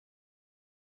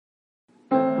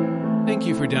Thank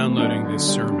you for downloading this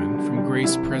sermon from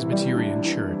Grace Presbyterian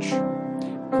Church.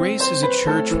 Grace is a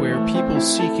church where people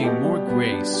seeking more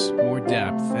grace, more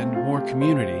depth, and more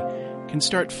community can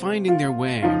start finding their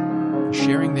way and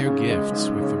sharing their gifts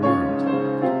with the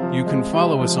world. You can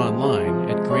follow us online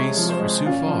at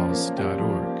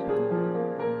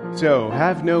graceforsiouxfalls.org. So,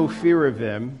 have no fear of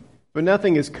them, for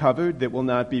nothing is covered that will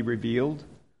not be revealed,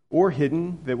 or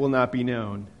hidden that will not be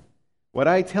known. What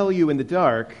I tell you in the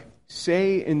dark,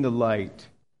 say in the light,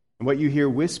 and what you hear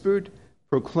whispered,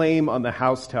 proclaim on the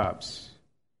housetops.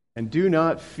 And do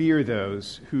not fear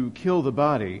those who kill the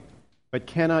body, but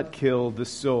cannot kill the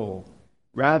soul.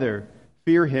 Rather,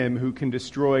 fear him who can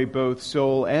destroy both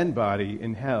soul and body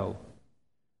in hell.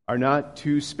 Are not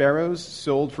 2 sparrows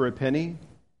sold for a penny?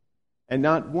 And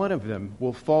not one of them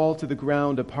will fall to the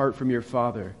ground apart from your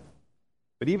Father.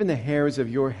 But even the hairs of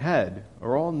your head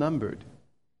are all numbered.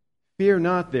 Fear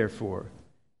not, therefore.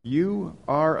 You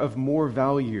are of more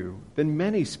value than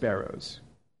many sparrows.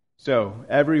 So,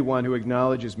 everyone who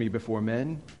acknowledges me before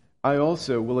men, I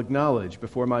also will acknowledge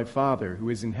before my Father who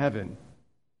is in heaven.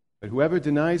 But whoever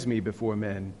denies me before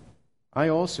men, I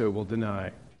also will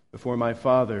deny before my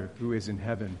Father who is in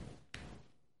heaven.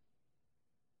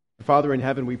 Father in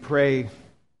heaven, we pray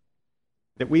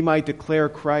that we might declare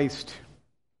Christ,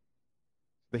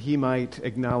 that he might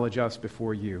acknowledge us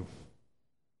before you.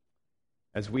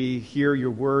 As we hear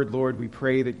your word, Lord, we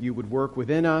pray that you would work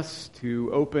within us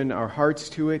to open our hearts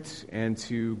to it and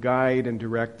to guide and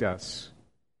direct us.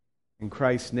 In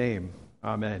Christ's name,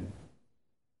 amen.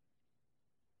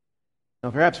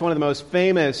 Now, perhaps one of the most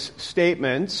famous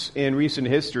statements in recent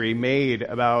history made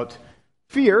about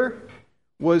fear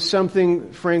was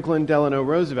something Franklin Delano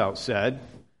Roosevelt said,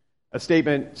 a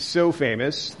statement so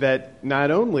famous that not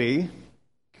only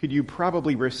could you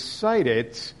probably recite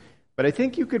it, but I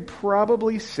think you could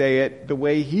probably say it the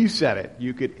way he said it.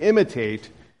 You could imitate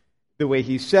the way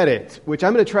he said it, which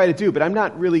I'm going to try to do, but I'm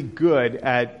not really good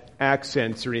at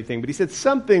accents or anything. But he said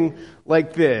something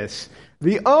like this: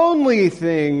 the only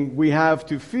thing we have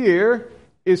to fear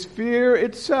is fear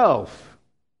itself.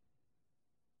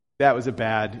 That was a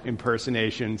bad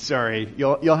impersonation. Sorry,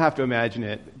 you'll have to imagine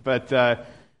it. But I'm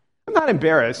not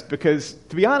embarrassed because,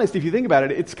 to be honest, if you think about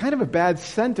it, it's kind of a bad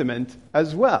sentiment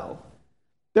as well.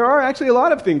 There are actually a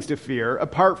lot of things to fear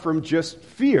apart from just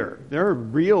fear. There are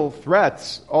real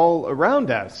threats all around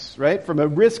us, right? From a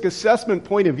risk assessment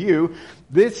point of view,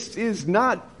 this is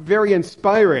not very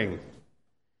inspiring.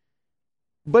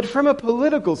 But from a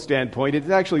political standpoint, it's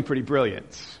actually pretty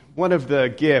brilliant. One of the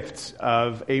gifts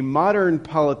of a modern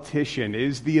politician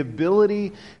is the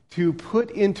ability to put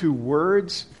into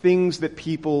words things that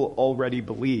people already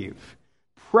believe.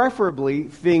 Preferably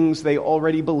things they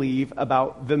already believe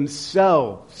about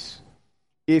themselves.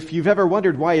 If you've ever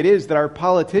wondered why it is that our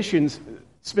politicians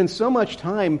spend so much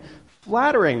time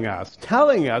flattering us,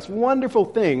 telling us wonderful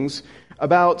things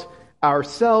about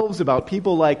ourselves, about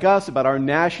people like us, about our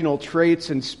national traits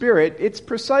and spirit, it's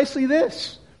precisely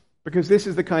this. Because this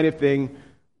is the kind of thing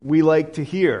we like to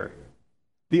hear.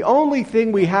 The only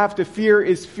thing we have to fear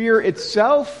is fear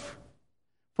itself.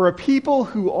 For a people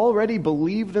who already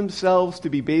believe themselves to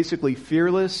be basically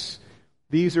fearless,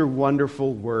 these are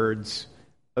wonderful words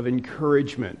of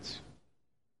encouragement.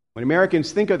 When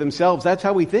Americans think of themselves, that's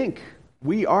how we think.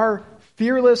 We are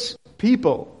fearless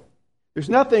people. There's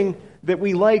nothing that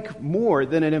we like more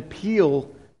than an appeal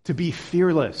to be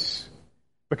fearless,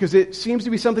 because it seems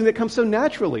to be something that comes so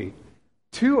naturally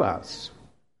to us.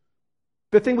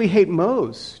 The thing we hate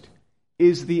most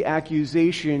is the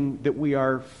accusation that we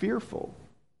are fearful.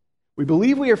 We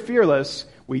believe we are fearless.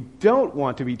 We don't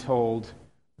want to be told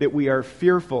that we are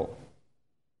fearful.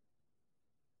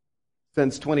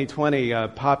 Since 2020, a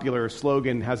popular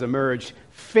slogan has emerged: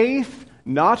 faith,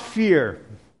 not fear.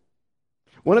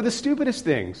 One of the stupidest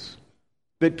things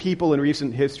that people in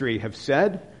recent history have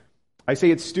said. I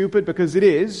say it's stupid because it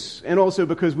is, and also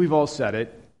because we've all said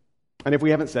it. And if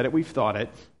we haven't said it, we've thought it.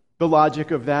 The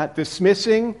logic of that,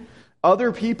 dismissing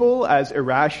other people as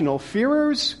irrational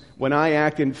fearers when I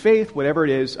act in faith, whatever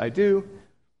it is I do.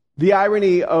 The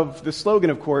irony of the slogan,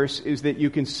 of course, is that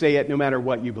you can say it no matter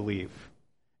what you believe.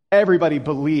 Everybody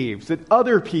believes that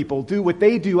other people do what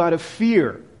they do out of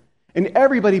fear. And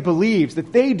everybody believes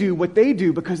that they do what they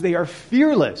do because they are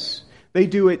fearless. They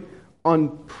do it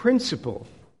on principle.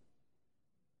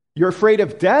 You're afraid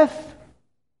of death?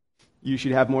 You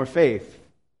should have more faith.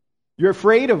 You're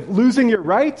afraid of losing your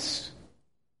rights?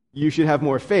 You should have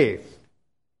more faith.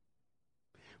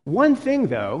 One thing,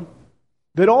 though,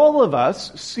 that all of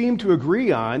us seem to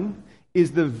agree on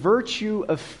is the virtue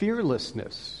of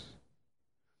fearlessness.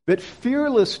 That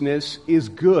fearlessness is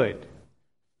good.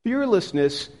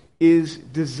 Fearlessness is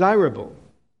desirable.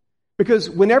 Because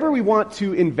whenever we want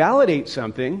to invalidate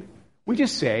something, we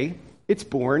just say it's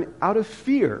born out of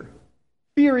fear.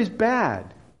 Fear is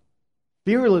bad.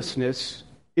 Fearlessness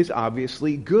is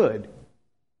obviously good.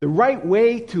 The right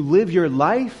way to live your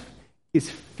life is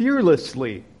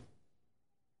fearlessly.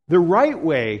 The right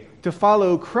way to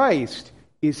follow Christ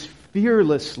is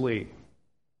fearlessly.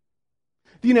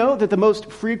 Do you know that the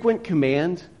most frequent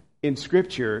command in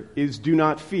Scripture is do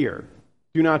not fear,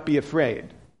 do not be afraid?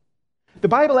 The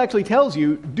Bible actually tells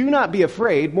you, do not be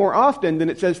afraid, more often than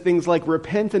it says things like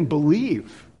repent and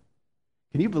believe.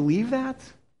 Can you believe that?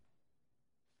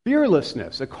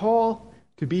 Fearlessness, a call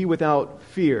to be without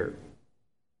fear.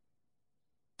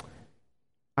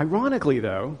 Ironically,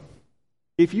 though,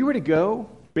 if you were to go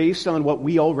based on what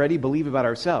we already believe about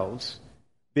ourselves,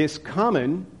 this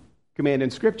common command in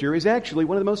Scripture is actually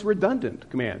one of the most redundant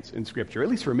commands in Scripture, at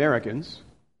least for Americans.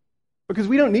 Because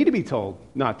we don't need to be told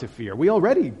not to fear. We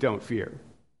already don't fear.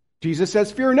 Jesus says,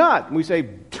 fear not. And we say,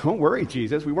 don't worry,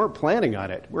 Jesus. We weren't planning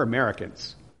on it. We're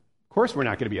Americans. Of course we're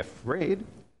not going to be afraid.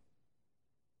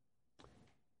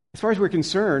 As far as we're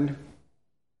concerned,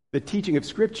 the teaching of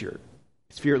Scripture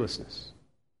is fearlessness.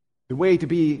 The way to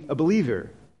be a believer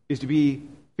is to be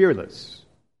fearless.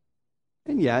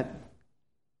 And yet,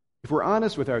 if we're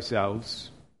honest with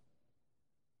ourselves,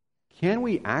 can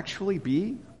we actually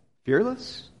be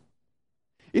fearless?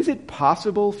 Is it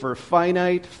possible for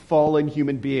finite, fallen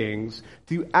human beings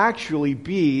to actually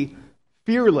be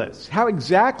fearless? How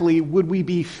exactly would we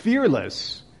be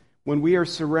fearless when we are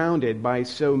surrounded by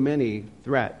so many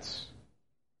threats?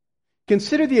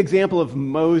 Consider the example of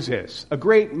Moses, a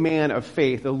great man of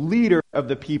faith, a leader of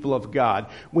the people of God.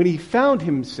 When he found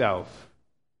himself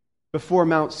before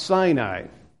Mount Sinai,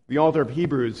 the author of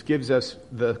Hebrews gives us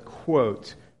the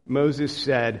quote. Moses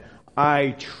said,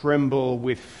 I tremble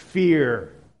with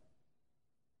fear.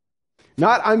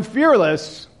 Not I'm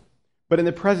fearless, but in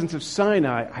the presence of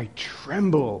Sinai, I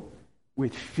tremble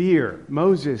with fear.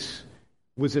 Moses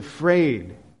was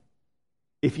afraid.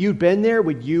 If you'd been there,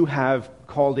 would you have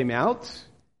called him out?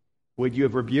 Would you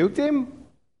have rebuked him?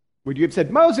 Would you have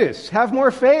said, Moses, have more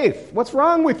faith. What's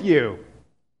wrong with you?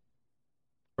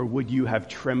 Or would you have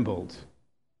trembled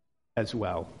as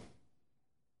well?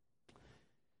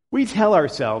 We tell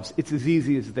ourselves it's as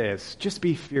easy as this. Just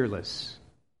be fearless.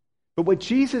 But what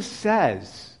Jesus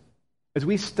says as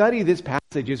we study this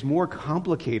passage is more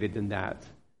complicated than that.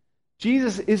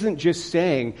 Jesus isn't just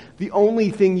saying the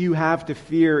only thing you have to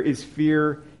fear is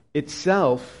fear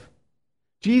itself.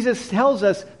 Jesus tells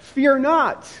us, fear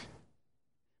not.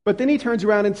 But then he turns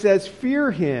around and says, fear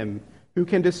him who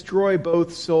can destroy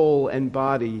both soul and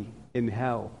body in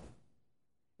hell.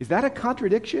 Is that a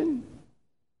contradiction?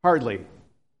 Hardly.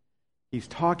 He's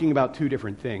talking about two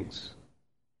different things.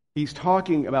 He's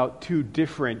talking about two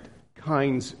different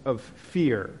kinds of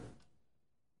fear.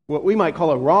 What we might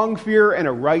call a wrong fear and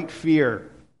a right fear.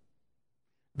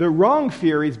 The wrong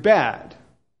fear is bad,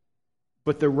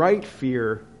 but the right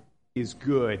fear is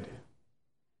good.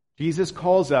 Jesus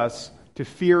calls us to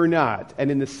fear not,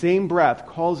 and in the same breath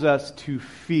calls us to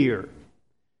fear.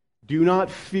 Do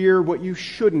not fear what you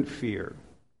shouldn't fear.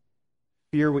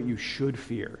 Fear what you should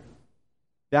fear.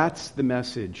 That's the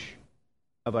message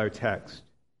of our text.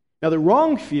 Now, the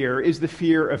wrong fear is the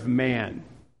fear of man,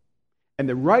 and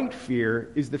the right fear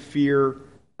is the fear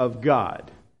of God.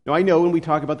 Now, I know when we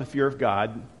talk about the fear of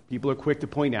God, people are quick to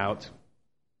point out,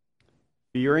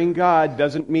 fearing God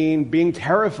doesn't mean being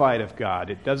terrified of God.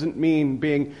 It doesn't mean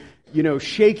being,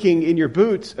 shaking in your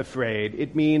boots afraid.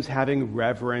 It means having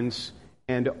reverence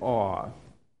and awe.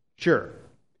 Sure.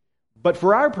 But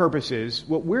for our purposes,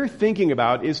 what we're thinking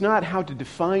about is not how to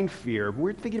define fear.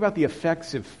 We're thinking about the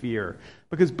effects of fear.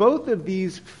 Because both of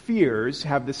these fears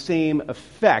have the same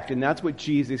effect, and that's what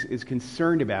Jesus is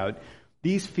concerned about.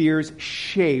 These fears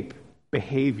shape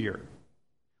behavior.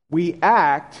 We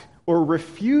act or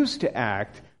refuse to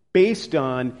act based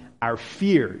on our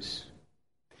fears.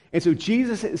 And so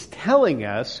Jesus is telling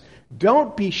us,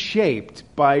 don't be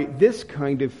shaped by this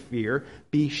kind of fear.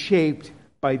 Be shaped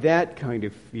by that kind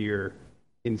of fear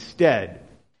instead.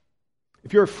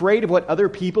 If you're afraid of what other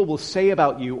people will say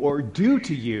about you or do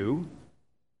to you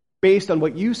based on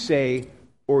what you say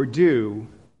or do,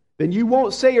 then you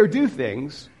won't say or do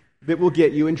things that will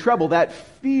get you in trouble. That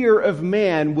fear of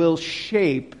man will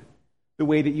shape the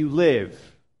way that you live.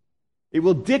 It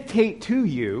will dictate to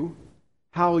you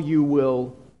how you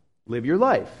will live your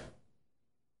life.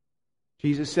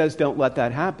 Jesus says, don't let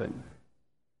that happen.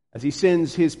 As he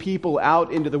sends his people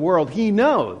out into the world, he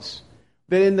knows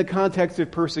that in the context of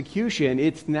persecution,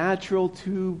 it's natural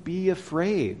to be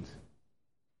afraid.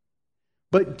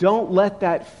 But don't let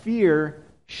that fear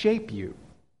shape you.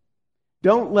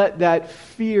 Don't let that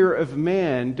fear of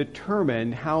man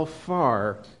determine how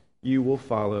far you will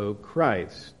follow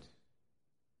Christ.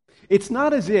 It's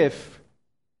not as if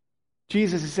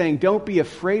Jesus is saying, don't be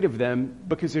afraid of them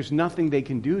because there's nothing they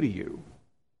can do to you.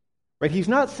 Right? He's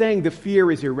not saying the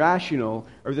fear is irrational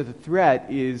or that the threat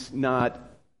is not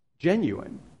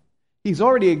genuine. He's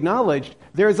already acknowledged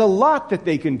there's a lot that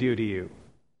they can do to you.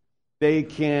 They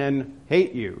can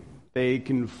hate you. They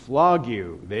can flog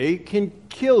you. They can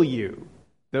kill you.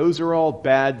 Those are all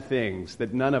bad things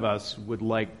that none of us would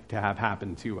like to have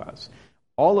happen to us.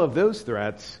 All of those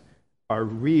threats are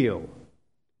real.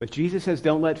 But Jesus says,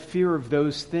 don't let fear of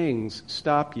those things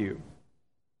stop you.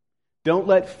 Don't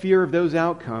let fear of those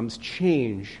outcomes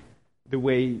change the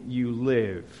way you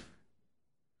live.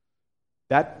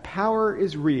 That power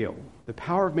is real. The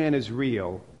power of man is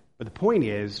real. But the point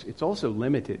is, it's also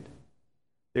limited.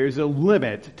 There's a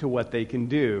limit to what they can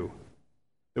do.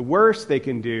 The worst they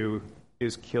can do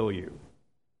is kill you.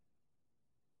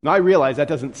 Now, I realize that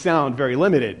doesn't sound very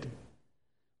limited.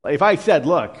 If I said,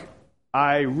 look,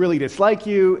 I really dislike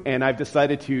you, and I've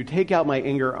decided to take out my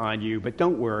anger on you, but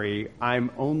don't worry,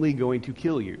 I'm only going to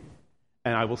kill you,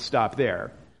 and I will stop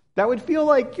there. That would feel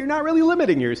like you're not really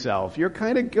limiting yourself. You're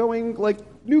kind of going like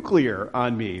nuclear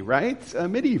on me, right?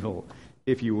 Medieval,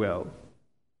 if you will.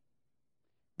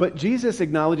 But Jesus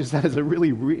acknowledges that as a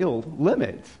really real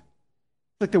limit.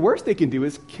 Like the worst they can do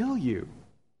is kill you,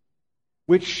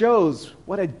 which shows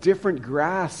what a different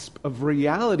grasp of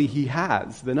reality he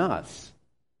has than us.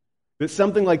 That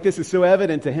something like this is so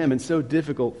evident to him and so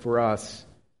difficult for us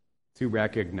to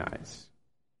recognize.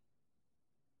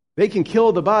 They can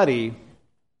kill the body,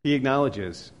 he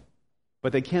acknowledges,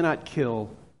 but they cannot kill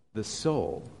the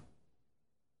soul.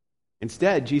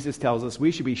 Instead, Jesus tells us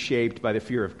we should be shaped by the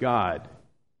fear of God.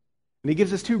 And he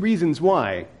gives us two reasons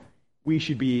why we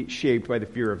should be shaped by the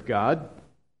fear of God.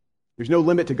 There's no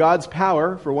limit to God's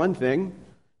power, for one thing.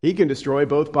 He can destroy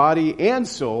both body and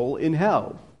soul in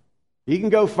hell. He can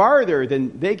go farther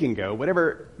than they can go.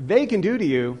 Whatever they can do to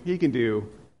you, he can do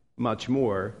much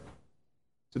more.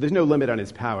 So there's no limit on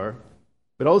his power.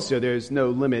 But also there's no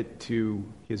limit to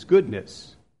his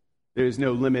goodness. There's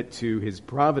no limit to his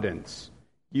providence.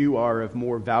 You are of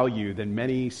more value than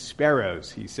many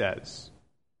sparrows, he says.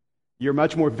 You're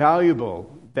much more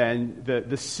valuable than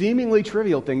the seemingly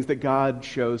trivial things that God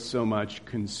shows so much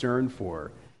concern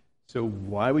for. So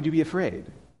why would you be afraid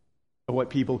of what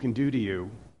people can do to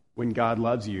you when God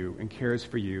loves you and cares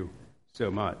for you so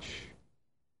much?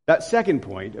 That second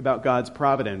point about God's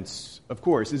providence, of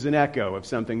course, is an echo of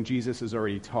something Jesus has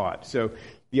already taught. So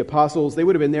the apostles, they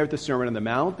would have been there at the Sermon on the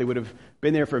Mount. They would have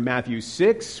been there for Matthew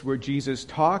 6, where Jesus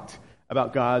talked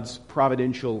about God's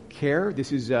providential care.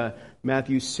 This is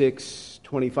Matthew 6,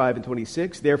 25 and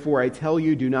 26. Therefore, I tell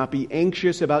you, do not be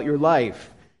anxious about your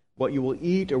life, what you will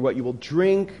eat or what you will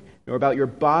drink, nor about your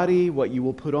body, what you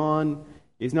will put on.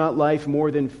 Is not life more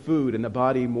than food, and the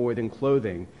body more than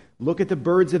clothing? Look at the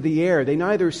birds of the air. They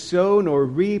neither sow nor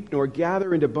reap nor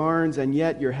gather into barns, and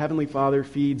yet your heavenly Father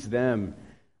feeds them.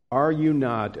 Are you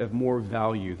not of more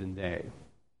value than they?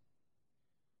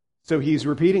 So he's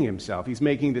repeating himself. He's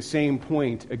making the same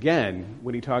point again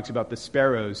when he talks about the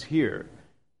sparrows here.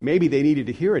 Maybe they needed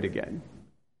to hear it again.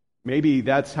 Maybe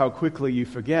that's how quickly you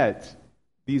forget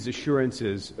these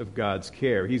assurances of God's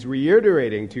care. He's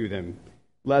reiterating to them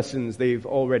lessons they've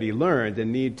already learned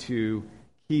and need to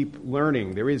keep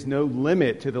learning. There is no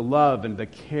limit to the love and the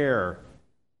care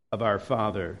of our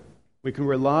Father. We can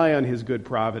rely on his good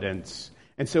providence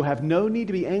and so have no need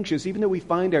to be anxious even though we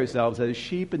find ourselves as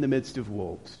sheep in the midst of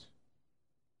wolves.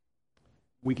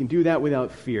 We can do that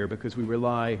without fear because we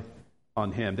rely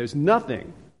on him. There's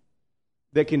nothing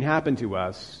that can happen to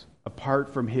us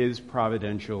apart from his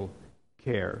providential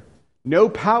care. No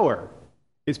power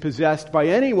is possessed by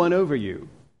anyone over you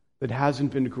that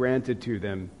hasn't been granted to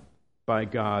them by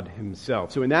God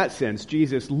himself. So in that sense,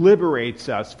 Jesus liberates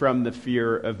us from the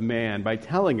fear of man by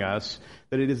telling us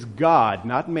that it is God,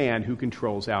 not man, who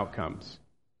controls outcomes.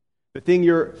 The thing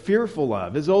you're fearful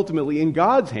of is ultimately in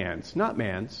God's hands, not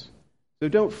man's. So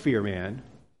don't fear man,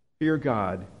 fear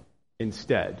God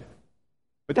instead.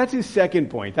 But that's his second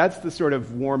point. That's the sort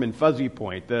of warm and fuzzy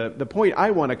point. The point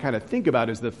I want to kind of think about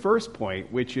is the first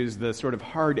point, which is the sort of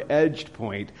hard-edged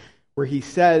point, where he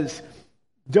says,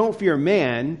 don't fear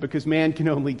man, because man can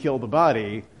only kill the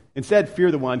body. Instead, fear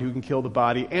the one who can kill the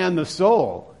body and the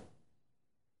soul.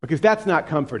 Because that's not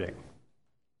comforting.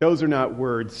 Those are not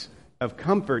words of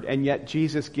comfort, and yet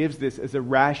Jesus gives this as a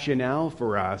rationale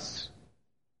for us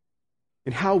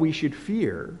in how we should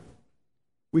fear.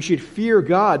 We should fear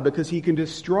God because he can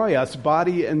destroy us,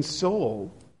 body and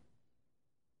soul.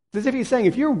 It's as if he's saying,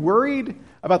 if you're worried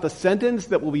about the sentence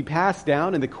that will be passed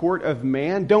down in the court of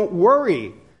man, don't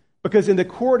worry, because in the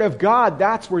court of God,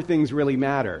 that's where things really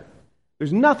matter.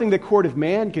 There's nothing the court of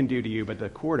man can do to you, but the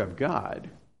court of God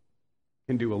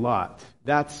can do a lot.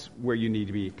 That's where you need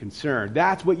to be concerned.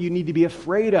 That's what you need to be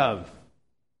afraid of,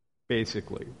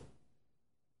 basically.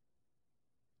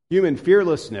 Human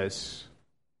fearlessness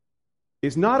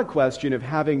is not a question of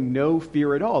having no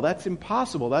fear at all. That's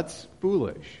impossible. That's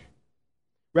foolish.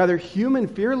 Rather, human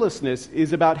fearlessness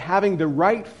is about having the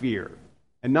right fear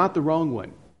and not the wrong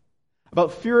one.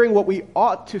 About fearing what we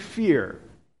ought to fear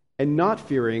and not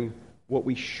fearing what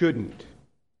we shouldn't.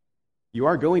 You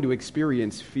are going to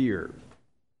experience fear.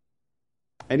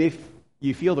 And if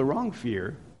you feel the wrong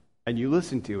fear and you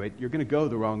listen to it, you're going to go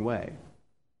the wrong way.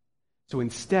 So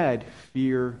instead,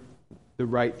 fear the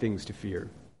right things to fear.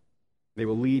 They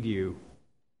will lead you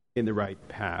in the right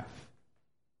path.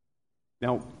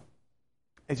 Now,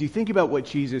 as you think about what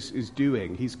Jesus is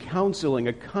doing, he's counseling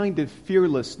a kind of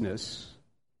fearlessness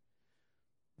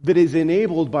that is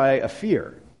enabled by a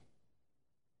fear.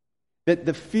 That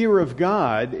the fear of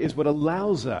God is what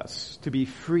allows us to be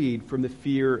freed from the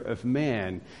fear of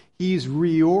man. He's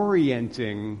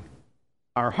reorienting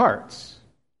our hearts.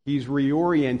 He's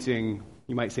reorienting,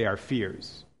 you might say, our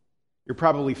fears. You're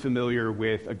probably familiar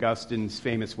with Augustine's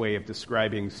famous way of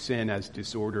describing sin as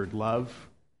disordered love.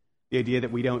 The idea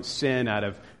that we don't sin out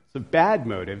of bad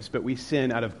motives, but we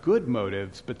sin out of good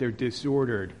motives, but they're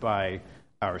disordered by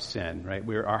our sin, right?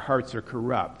 Our hearts are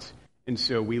corrupt. And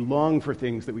so we long for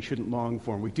things that we shouldn't long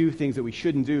for. And we do things that we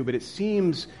shouldn't do, but it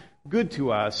seems good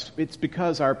to us. It's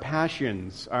because our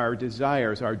passions, our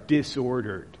desires are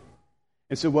disordered.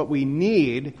 And so what we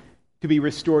need to be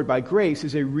restored by grace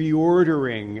is a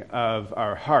reordering of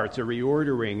our hearts, a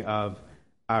reordering of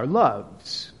our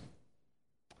loves.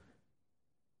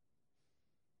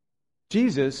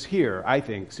 Jesus here, I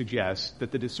think, suggests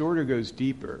that the disorder goes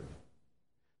deeper,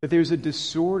 that there's a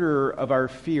disorder of our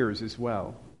fears as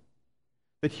well,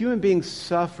 that human beings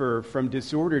suffer from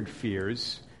disordered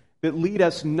fears that lead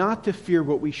us not to fear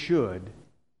what we should,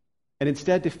 and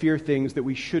instead to fear things that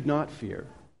we should not fear.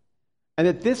 And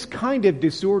that this kind of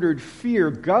disordered fear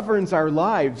governs our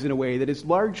lives in a way that is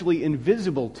largely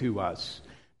invisible to us,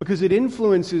 because it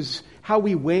influences how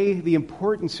we weigh the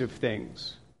importance of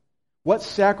things. What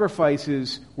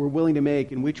sacrifices we're willing to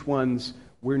make and which ones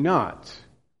we're not.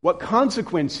 What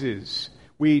consequences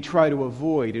we try to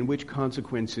avoid and which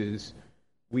consequences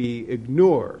we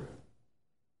ignore.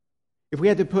 If we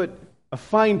had to put a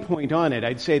fine point on it,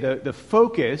 I'd say the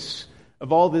focus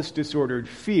of all this disordered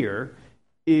fear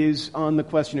is on the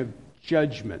question of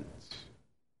judgment.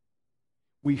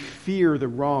 We fear the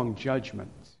wrong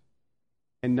judgment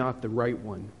and not the right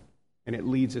one, and it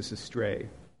leads us astray.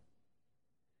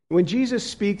 When Jesus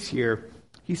speaks here,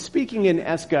 he's speaking in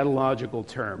eschatological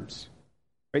terms.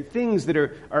 Right? Things that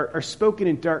are spoken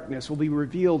in darkness will be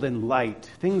revealed in light.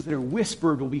 Things that are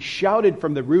whispered will be shouted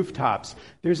from the rooftops.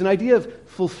 There's an idea of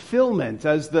fulfillment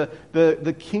as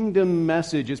the kingdom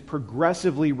message is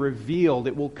progressively revealed.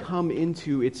 It will come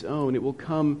into its own. It will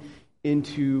come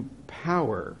into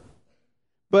power.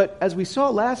 But as we saw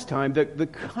last time, the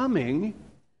coming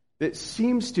that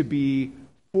seems to be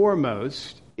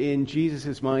foremost in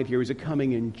Jesus' mind here is a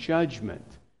coming in judgment.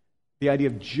 The idea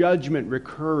of judgment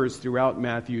recurs throughout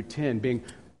Matthew 10, being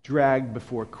dragged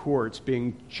before courts,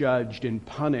 being judged and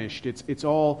punished. It's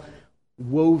all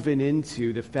woven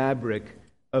into the fabric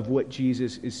of what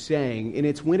Jesus is saying. And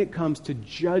it's when it comes to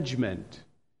judgment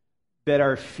that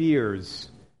our fears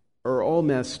are all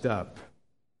messed up.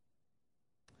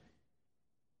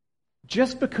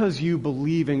 Just because you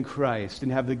believe in Christ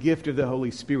and have the gift of the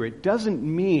Holy Spirit doesn't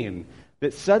mean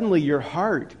that suddenly your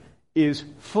heart is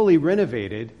fully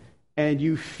renovated and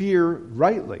you fear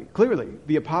rightly. Clearly,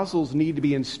 the apostles need to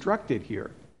be instructed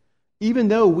here. Even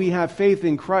though we have faith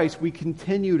in Christ, we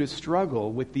continue to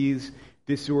struggle with these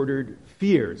disordered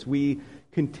fears. We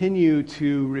continue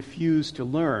to refuse to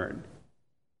learn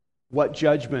what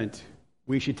judgment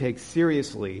we should take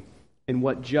seriously and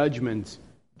what judgment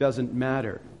doesn't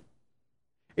matter.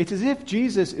 It's as if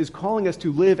Jesus is calling us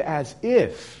to live as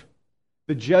if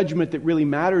the judgment that really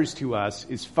matters to us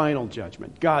is final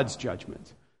judgment, God's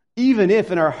judgment. Even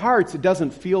if in our hearts it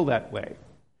doesn't feel that way.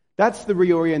 That's the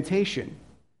reorientation.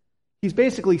 He's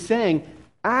basically saying,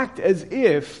 act as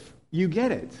if you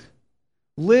get it.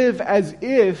 Live as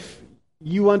if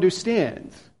you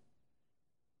understand.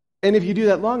 And if you do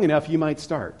that long enough, you might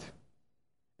start.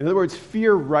 In other words,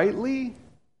 fear rightly,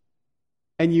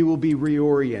 and you will be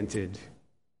reoriented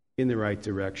in the right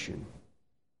direction.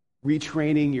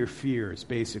 Retraining your fears,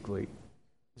 basically,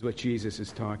 is what Jesus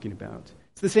is talking about.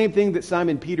 It's the same thing that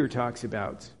Simon Peter talks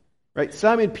about. Right?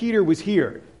 Simon Peter was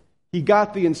here. He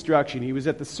got the instruction. He was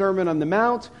at the Sermon on the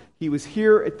Mount. He was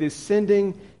here at this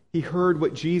sending. He heard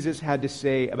what Jesus had to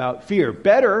say about fear.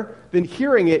 Better than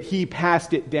hearing it, he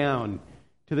passed it down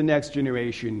to the next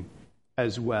generation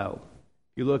as well.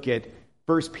 You look at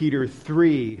 1 Peter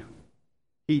 3,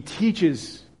 he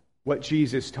teaches what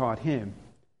Jesus taught him.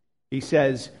 He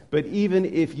says, "But even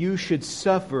if you should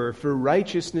suffer for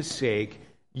righteousness' sake,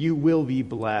 you will be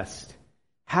blessed.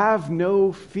 Have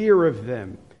no fear of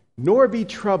them, nor be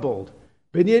troubled,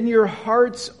 but in your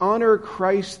hearts honor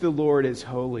Christ the Lord as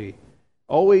holy,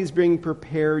 always being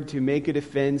prepared to make a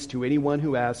defense to anyone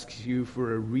who asks you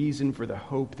for a reason for the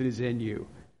hope that is in you.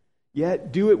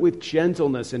 Yet do it with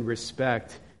gentleness and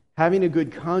respect, having a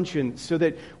good conscience, so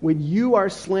that when you are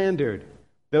slandered,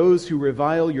 those who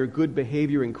revile your good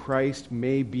behavior in Christ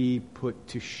may be put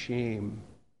to shame."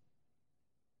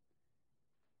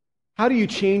 How do you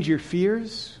change your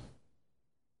fears?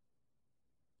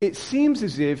 It seems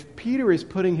as if Peter is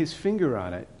putting his finger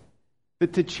on it.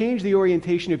 That to change the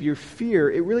orientation of your fear,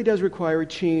 it really does require a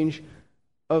change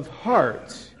of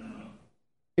heart.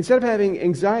 Instead of having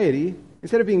anxiety,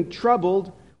 instead of being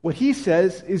troubled, what he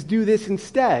says is do this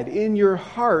instead. In your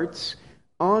hearts,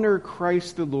 honor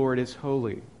Christ the Lord as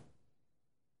holy.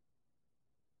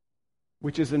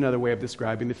 Which is another way of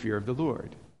describing the fear of the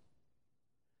Lord.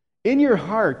 In your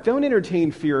heart, don't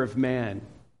entertain fear of man.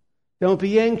 Don't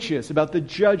be anxious about the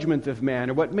judgment of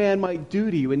man or what man might do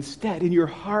to you. Instead, in your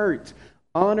heart,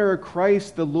 honor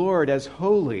Christ the Lord as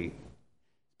holy,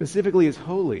 specifically as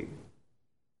holy.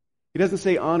 He doesn't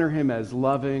say honor him as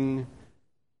loving,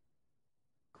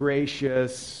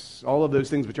 gracious, all of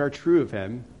those things which are true of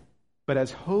him, but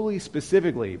as holy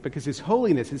specifically, because his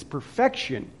holiness, his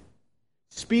perfection,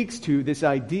 speaks to this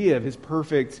idea of his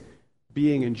perfect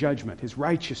being and judgment, his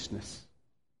righteousness.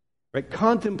 Right?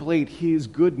 Contemplate his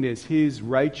goodness, his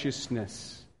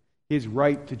righteousness, his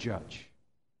right to judge,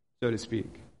 so to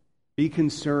speak. Be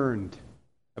concerned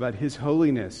about his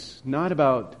holiness, not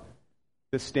about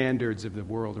the standards of the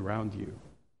world around you.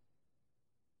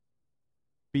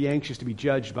 Be anxious to be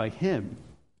judged by him.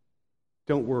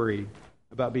 Don't worry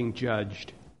about being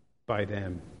judged by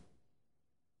them.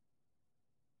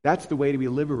 That's the way to be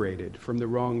liberated from the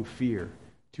wrong fear,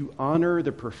 to honor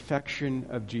the perfection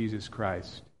of Jesus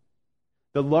Christ.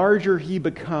 The larger he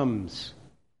becomes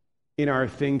in our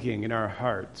thinking, in our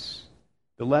hearts,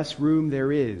 the less room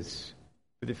there is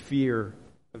for the fear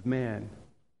of man.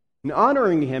 And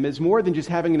honoring him is more than just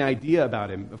having an idea about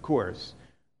him, of course.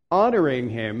 Honoring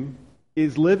him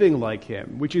is living like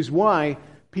him, which is why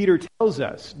Peter tells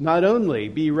us not only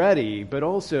be ready, but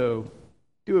also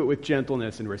do it with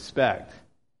gentleness and respect.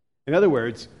 In other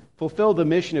words, fulfill the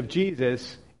mission of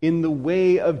Jesus in the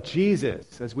way of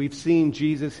Jesus, as we've seen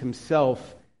Jesus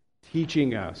himself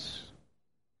teaching us.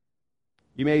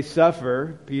 You may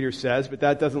suffer, Peter says, but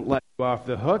that doesn't let you off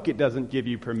the hook. It doesn't give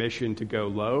you permission to go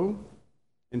low.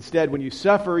 Instead, when you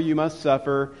suffer, you must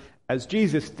suffer as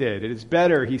Jesus did. It is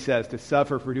better, he says, to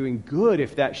suffer for doing good,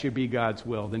 if that should be God's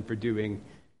will, than for doing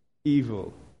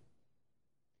evil.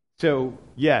 So,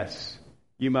 yes,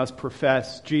 you must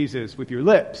profess Jesus with your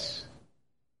lips,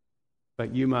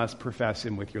 but you must profess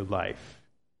him with your life.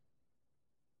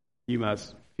 You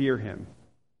must fear him,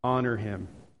 honor him,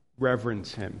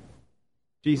 reverence him.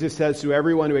 Jesus says, "To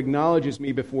everyone who acknowledges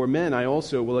me before men, I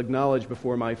also will acknowledge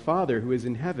before my Father who is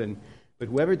in heaven. But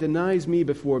whoever denies me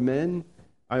before men,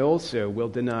 I also will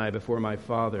deny before my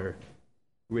Father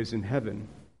who is in heaven."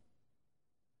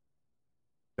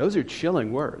 Those are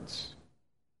chilling words.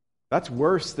 That's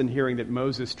worse than hearing that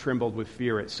Moses trembled with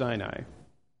fear at Sinai.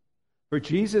 For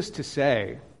Jesus to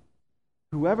say,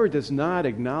 "Whoever does not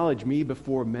acknowledge me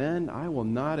before men, I will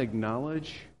not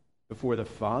acknowledge before the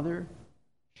Father,"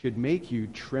 should make you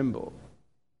tremble.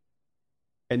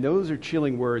 And those are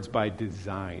chilling words by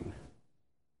design.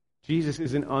 Jesus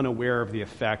isn't unaware of the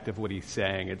effect of what he's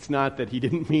saying. It's not that he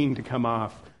didn't mean to come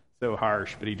off so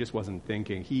harsh, but he just wasn't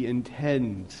thinking. He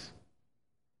intends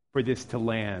for this to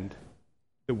land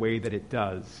the way that it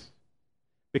does,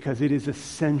 because it is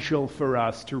essential for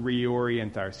us to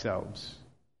reorient ourselves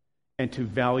and to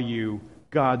value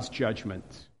God's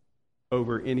judgment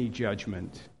over any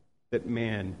judgment that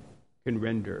man can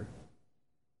render.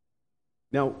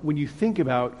 Now, when you think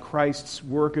about Christ's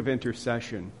work of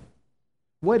intercession,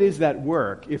 what is that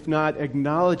work if not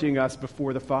acknowledging us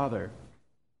before the Father?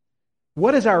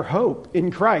 What is our hope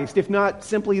in Christ if not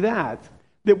simply that?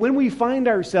 That when we find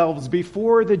ourselves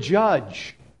before the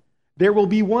judge, there will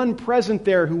be one present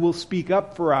there who will speak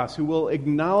up for us, who will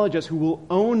acknowledge us, who will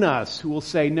own us, who will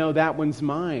say, "No, that one's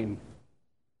mine."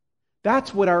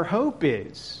 That's what our hope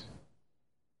is.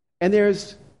 And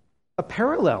there's a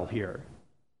parallel here.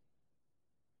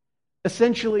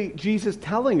 Essentially, Jesus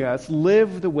telling us,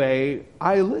 live the way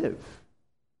I live.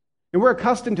 And we're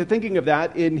accustomed to thinking of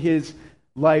that in his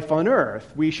life on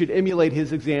earth. We should emulate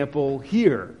his example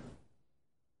here.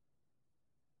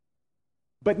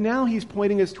 But now he's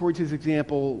pointing us towards his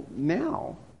example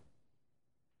now.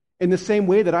 In the same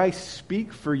way that I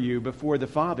speak for you before the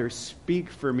Father,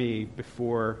 speak for me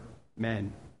before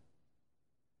men.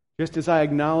 Just as I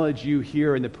acknowledge you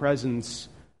here in the presence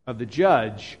of the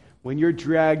judge, when you're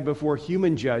dragged before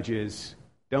human judges,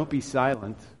 don't be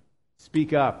silent.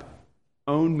 Speak up.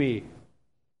 Own me.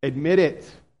 Admit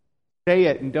it. Say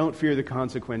it, and don't fear the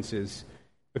consequences,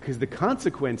 because the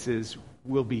consequences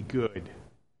will be good.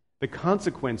 The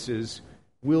consequences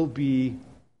will be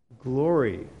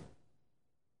glory.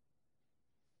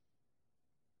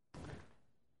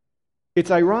 It's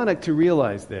ironic to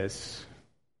realize this,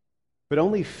 but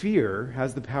only fear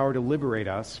has the power to liberate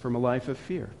us from a life of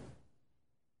fear.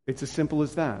 It's as simple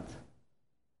as that.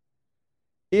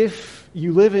 If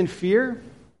you live in fear,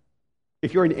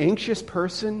 if you're an anxious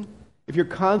person, if you're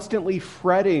constantly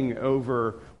fretting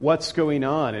over what's going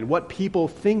on and what people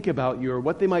think about you or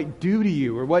what they might do to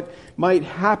you or what might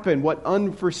happen, what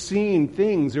unforeseen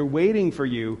things are waiting for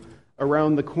you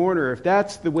around the corner, if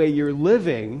that's the way you're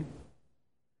living,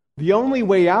 the only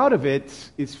way out of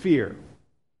it is fear.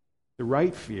 The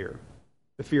right fear.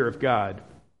 The fear of God.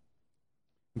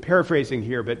 I'm paraphrasing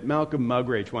here, but Malcolm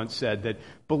Muggeridge once said that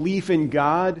belief in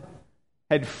God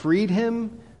had freed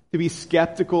him to be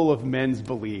skeptical of men's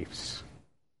beliefs.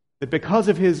 That because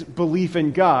of his belief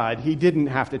in God, he didn't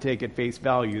have to take at face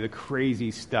value the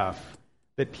crazy stuff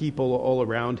that people all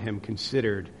around him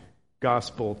considered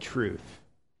gospel truth.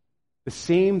 The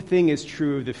same thing is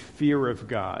true of the fear of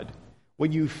God.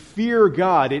 When you fear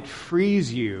God, it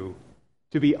frees you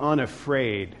to be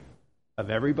unafraid of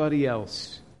everybody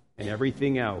else and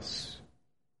everything else.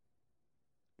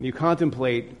 When you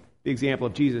contemplate the example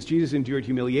of Jesus, Jesus endured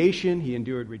humiliation, he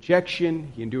endured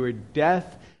rejection, he endured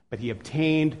death, but he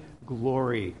obtained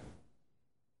glory.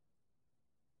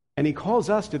 And he calls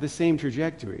us to the same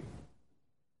trajectory.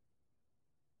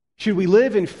 Should we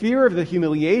live in fear of the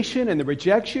humiliation and the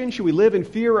rejection? Should we live in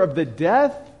fear of the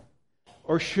death?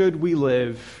 Or should we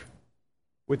live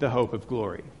with the hope of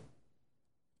glory?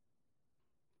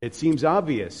 It seems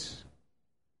obvious.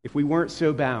 If we weren't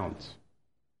so bound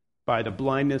by the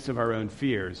blindness of our own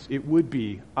fears, it would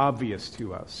be obvious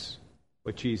to us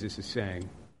what Jesus is saying.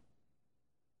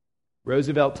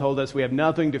 Roosevelt told us we have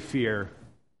nothing to fear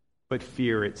but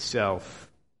fear itself.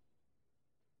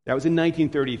 That was in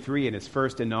 1933 in his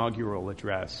first inaugural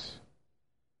address.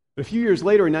 But a few years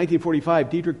later, in 1945,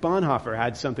 Dietrich Bonhoeffer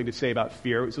had something to say about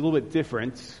fear. It was a little bit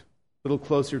different, a little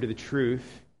closer to the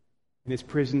truth. In his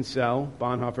prison cell,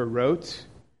 Bonhoeffer wrote,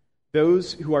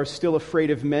 "Those who are still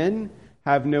afraid of men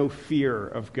have no fear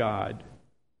of God.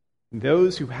 And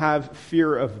those who have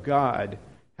fear of God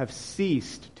have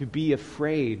ceased to be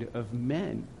afraid of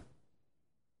men."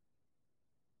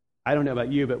 I don't know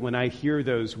about you, but when I hear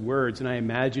those words and I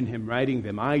imagine him writing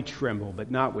them, I tremble,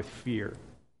 but not with fear.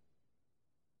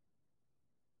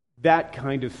 That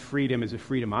kind of freedom is a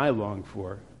freedom I long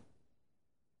for.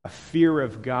 A fear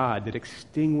of God that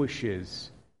extinguishes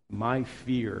my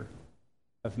fear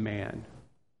of man.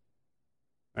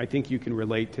 I think you can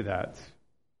relate to that.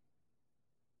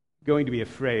 Going to be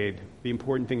afraid, the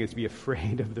important thing is to be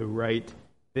afraid of the right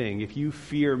thing. If you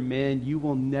fear men, you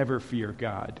will never fear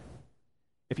God.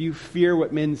 If you fear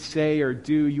what men say or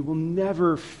do, you will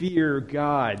never fear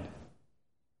God.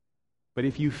 But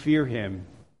if you fear him,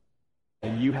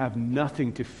 then you have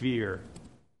nothing to fear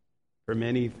from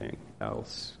anything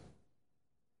else.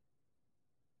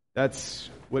 That's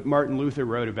what Martin Luther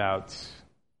wrote about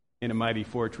in A Mighty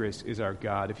Fortress Is Our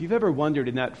God. If you've ever wondered,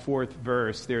 in that fourth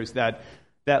verse, there's that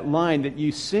line that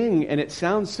you sing, and it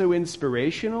sounds so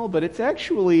inspirational, but it's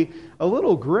actually a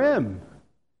little grim.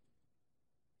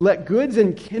 "Let goods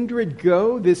and kindred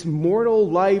go, this mortal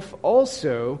life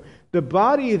also. The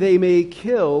body they may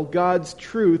kill, God's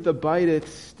truth abideth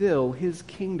still. His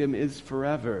kingdom is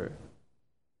forever."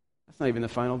 That's not even the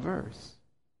final verse.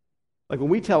 Like when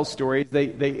we tell stories, they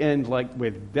end like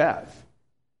with death.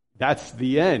 That's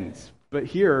the end. But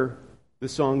here, the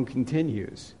song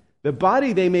continues. "The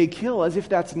body they may kill," as if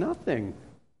that's nothing.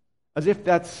 As if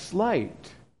that's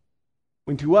slight.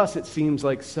 When to us it seems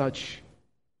like such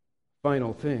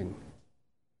final thing.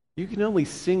 You can only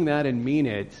sing that and mean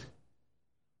it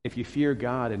if you fear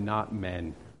God and not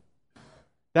men.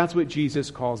 That's what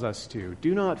Jesus calls us to.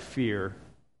 Do not fear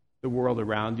the world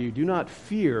around you. Do not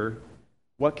fear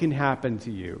what can happen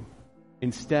to you.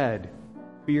 Instead,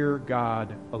 fear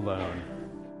God alone.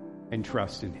 and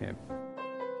trust in Him.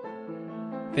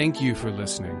 Thank you for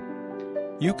listening.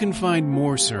 You can find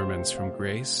more sermons from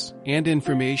Grace and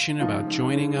information about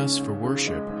joining us for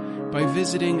worship by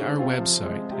visiting our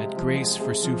website at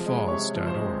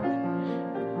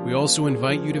graceforsiouxfalls.org. We also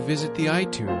invite you to visit the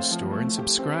iTunes store and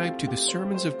subscribe to the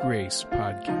Sermons of Grace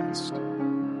podcast.